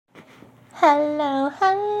Hello,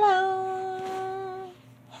 hello.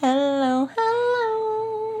 Hello,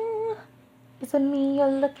 hello. Is it me you're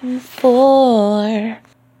looking for?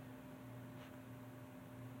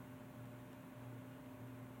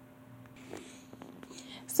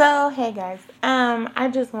 So, hey guys. I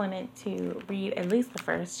just wanted to read at least the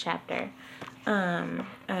first chapter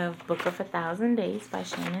of Book of 1,000 Days by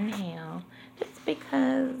Shannon Hale. Just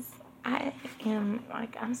because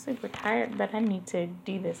I'm super tired, but I need to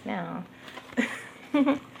do this now.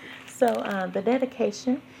 So, the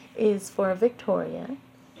dedication is for Victoria,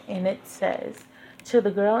 and it says, "To the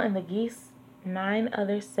girl and the geese, 9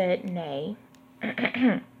 others said nay,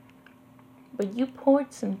 but you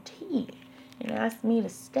poured some tea and asked me to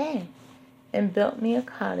stay, and built me a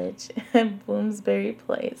cottage at Bloomsbury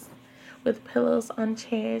Place, with pillows on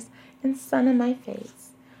chairs and sun in my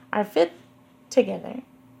face. Our fifth together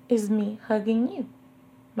is me hugging you.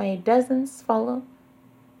 My dozens follow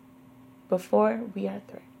before we are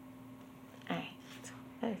through." Alright,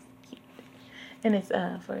 that's cute. And it's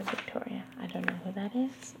for Victoria. I don't know who that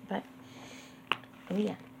is, but oh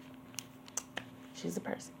yeah, she's a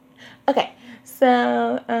person. Okay,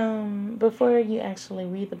 so before you actually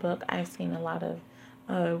read the book, I've seen a lot of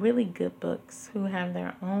really good books who have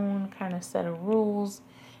their own kind of set of rules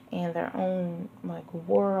and their own like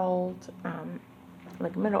world,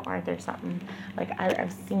 like Middle Earth or something. Like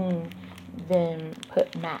I've seen them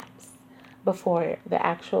put maps before the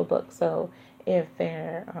actual book. So if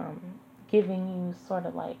they're giving you sort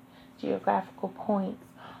of like geographical points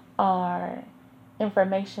or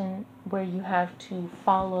information where you have to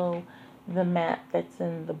follow the map that's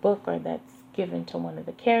in the book or that's given to one of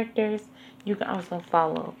the characters, you can also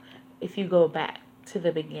follow if you go back to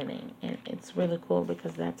the beginning. And it's really cool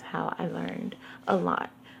because that's how I learned a lot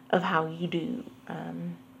of how you do,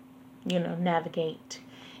 navigate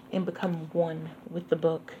and become one with the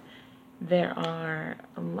book. There are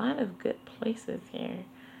a lot of good places here.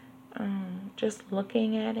 Just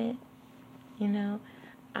looking at it,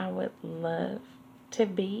 I would love to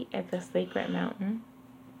be at the Sacred Mountain,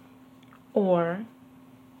 or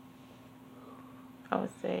I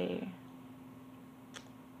would say,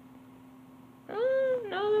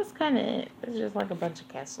 no, that's kind of it. It's just like a bunch of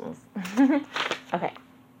castles. Okay,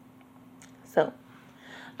 so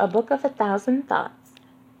A Book of 1,000 Thoughts,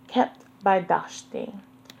 kept by Dashti,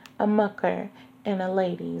 a mucker and a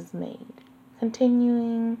lady's maid,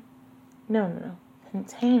 containing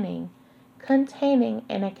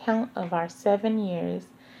an account of our 7 years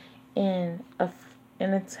in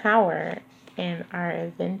a tower and our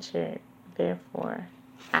adventure thereafter.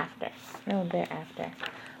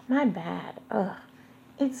 My bad. Ugh.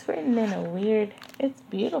 It's written in a weird, it's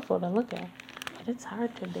beautiful to look at, but it's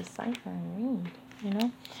hard to decipher and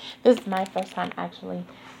read, This is my first time actually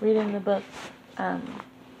reading the book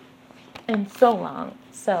in so long.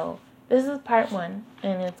 So this is part 1,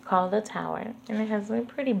 and it's called The Tower, and it has a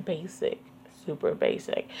pretty basic, super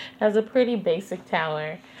basic, has a pretty basic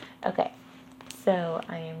tower. Okay, so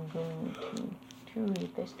I am going to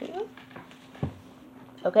read this to you.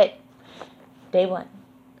 Okay, day 1.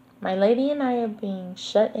 My lady and I are being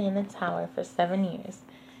shut in a tower for 7 years.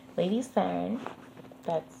 Lady Saren,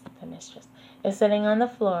 that's the mistress, is sitting on the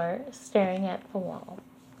floor staring at the wall,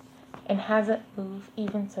 and hasn't moved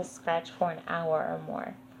even to scratch for an hour or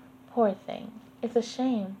more. Poor thing. It's a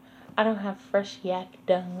shame I don't have fresh yak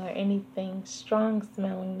dung or anything strong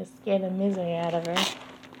smelling to scare the misery out of her.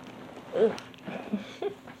 Ugh.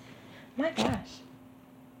 My gosh.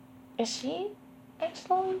 Is she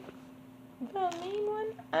actually the main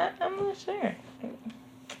one? I'm not sure.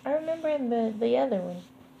 I remember the other one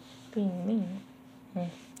being mean.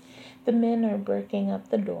 The men are breaking up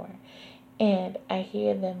the door, and I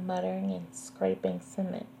hear them muttering and scraping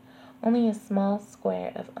cement. Only a small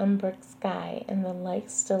square of unbricked sky, and the light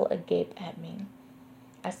still agape at me.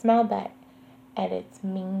 I smile back at its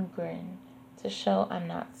mean grin to show I'm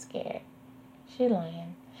not scared. She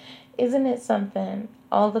lying. Isn't it something,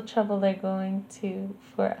 all the trouble they're going to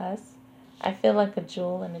for us? I feel like a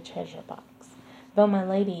jewel in a treasure box. Though my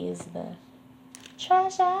lady is the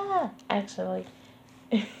treasure. Actually,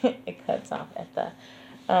 it cuts off at the,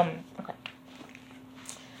 okay.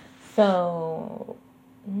 So,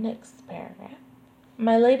 next paragraph.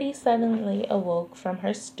 My lady suddenly awoke from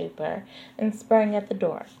her stupor and sprang at the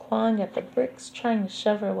door, clawing at the bricks, trying to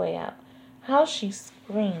shove her way out. How she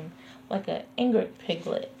screamed like an angered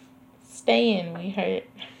piglet. Stay in, we heard.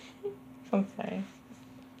 I'm sorry.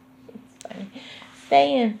 It's funny.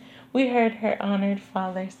 Stay in, we heard her honored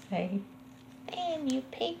father say. Damn you,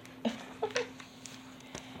 pig.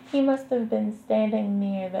 He must have been standing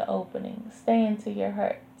near the opening. Stay into your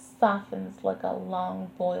hurt. softens like a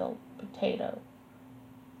long boiled potato.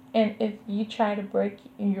 And if you try to break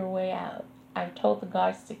your way out, I've told the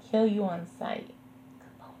guards to kill you on sight.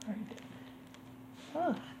 Good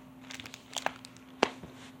Lord. Oh.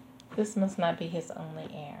 This must not be his only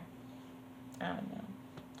heir. I don't know.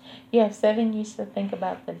 You have 7 years to think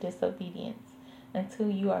about the disobedience. Until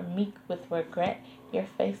you are meek with regret, your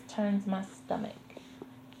face turns my stomach.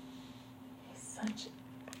 He's such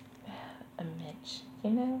a Mitch, you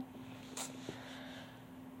know?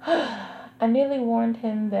 I nearly warned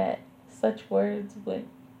him that such words would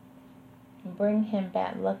bring him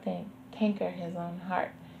bad luck and canker his own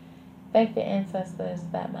heart. Thank the ancestors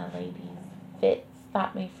that my lady's fit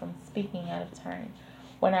stopped me from speaking out of turn.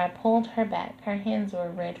 When I pulled her back, her hands were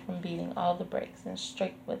red from beating all the brakes and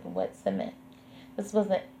streaked with wet cement. This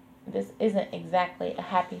isn't exactly a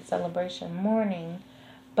happy celebration morning,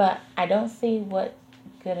 but I don't see what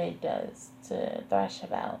good it does to thrash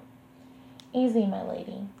about. Easy, my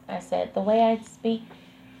lady, I said, the way I'd speak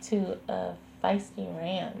to a feisty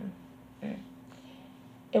ram.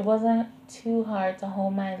 It wasn't too hard to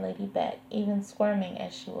hold my lady back, even squirming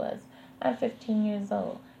as she was. I'm 15 years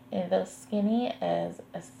old, and though skinny as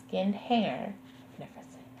a skinned hare, never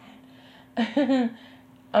said that,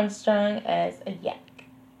 I'm strong as a yak.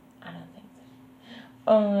 I don't think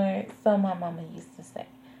so. Or so my mama used to say.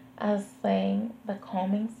 I sang the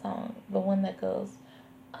calming song, the one that goes,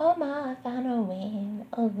 oh my, found a wind,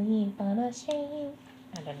 a leaf on a stream.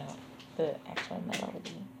 I don't know the actual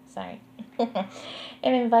melody. Sorry.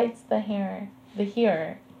 It invites the hearer,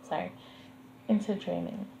 into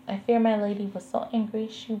dreaming. I fear my lady was so angry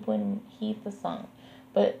she wouldn't heed the song,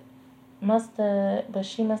 but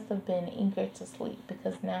she must have been eager to sleep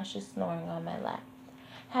because now she's snoring on my lap.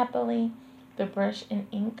 Happily, the brush and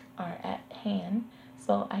ink are at hand,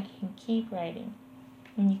 so I can keep writing.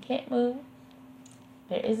 When you can't move,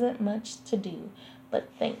 there isn't much to do but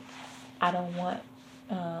think. I don't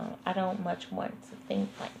much want to think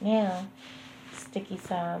right now. Sticky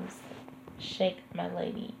sobs shake my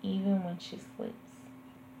lady even when she sleeps.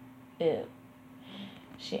 Ew.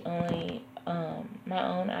 My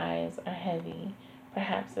own eyes are heavy.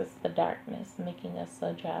 Perhaps it's the darkness making us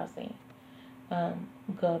so drowsy.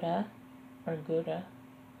 Goda,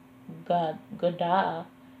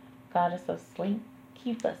 goddess of sleep,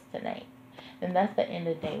 keep us tonight. And that's the end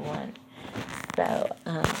of day 1. So,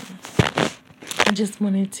 I just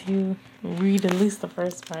wanted to read at least the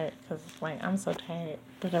first part because, I'm so tired.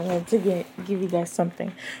 But I wanted to give you guys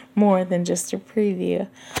something more than just a preview.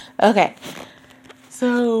 Okay.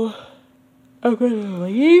 So, I'm going to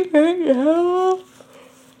leave it now.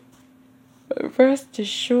 Rest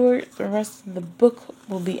assured, the rest of the book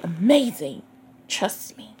will be amazing.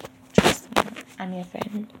 Trust me. I'm your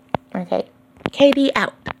friend. Okay. Katie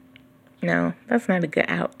out. No, that's not a good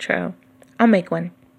outro. I'll make one.